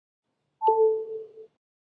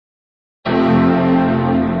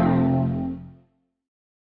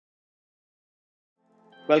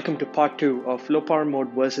Welcome to part 2 of low power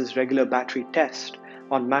mode versus regular battery test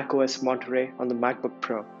on macOS Monterey on the MacBook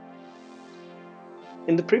Pro.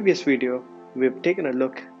 In the previous video, we've taken a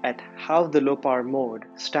look at how the low power mode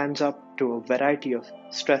stands up to a variety of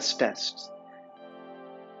stress tests.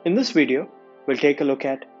 In this video, we'll take a look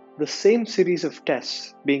at the same series of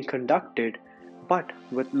tests being conducted but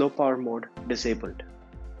with low power mode disabled.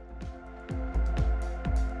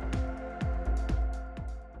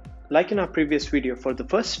 Like in our previous video, for the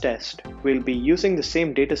first test, we'll be using the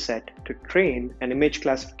same dataset to train an image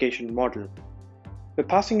classification model. We're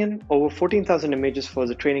passing in over 14,000 images for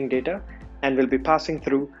the training data, and we'll be passing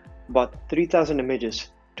through about 3,000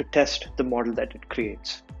 images to test the model that it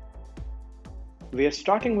creates. We are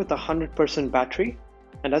starting with a 100% battery,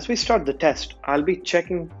 and as we start the test, I'll be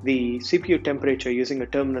checking the CPU temperature using a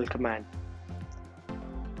terminal command.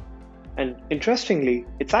 And interestingly,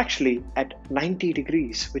 it's actually at 90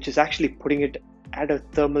 degrees, which is actually putting it at a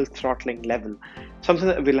thermal throttling level, something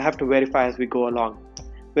that we'll have to verify as we go along.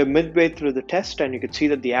 We're midway through the test, and you can see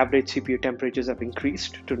that the average CPU temperatures have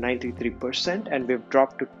increased to 93% and we've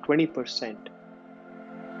dropped to 20%.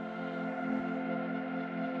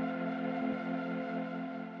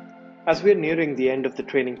 As we're nearing the end of the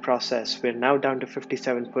training process, we're now down to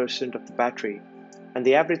 57% of the battery, and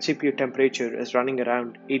the average CPU temperature is running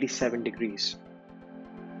around 87 degrees.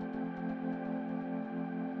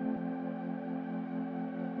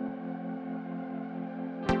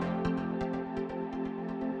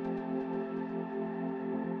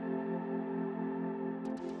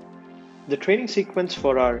 The training sequence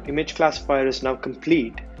for our image classifier is now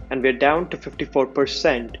complete, and we're down to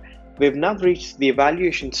 54%. We've now reached the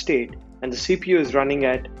evaluation state, and the CPU is running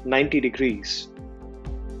at 90 degrees.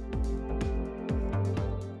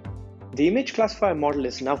 The image classifier model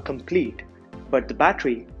is now complete, but the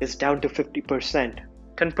battery is down to 50%,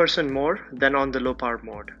 10% more than on the low power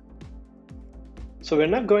mode. So we're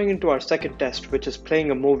now going into our second test, which is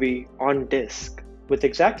playing a movie on disk with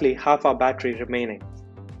exactly half our battery remaining.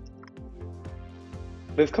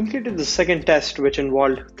 We've completed the second test, which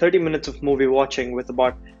involved 30 minutes of movie watching with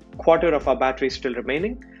about a quarter of our battery still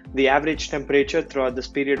remaining. The average temperature throughout this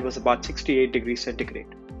period was about 68 degrees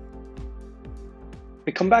centigrade.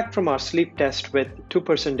 We come back from our sleep test with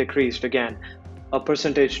 2% decreased, again, a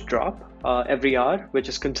percentage drop every hour, which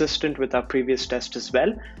is consistent with our previous test as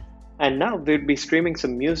well. And now we'll be streaming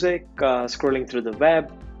some music, scrolling through the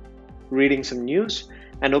web, reading some news,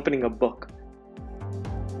 and opening a book.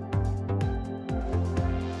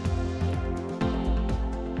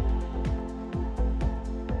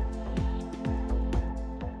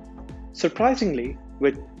 Surprisingly,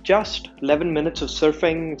 with just 11 minutes of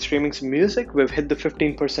surfing and streaming some music, we've hit the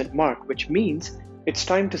 15% mark, which means it's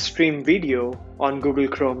time to stream video on Google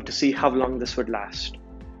Chrome to see how long this would last.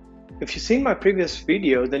 If you've seen my previous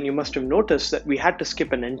video, then you must have noticed that we had to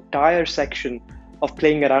skip an entire section of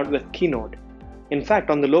playing around with Keynote. In fact,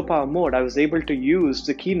 on the low power mode, I was able to use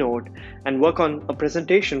the Keynote and work on a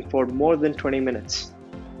presentation for more than 20 minutes.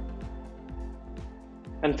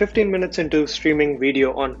 And 15 minutes into streaming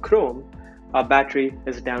video on Chrome, our battery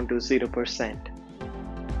is down to 0%.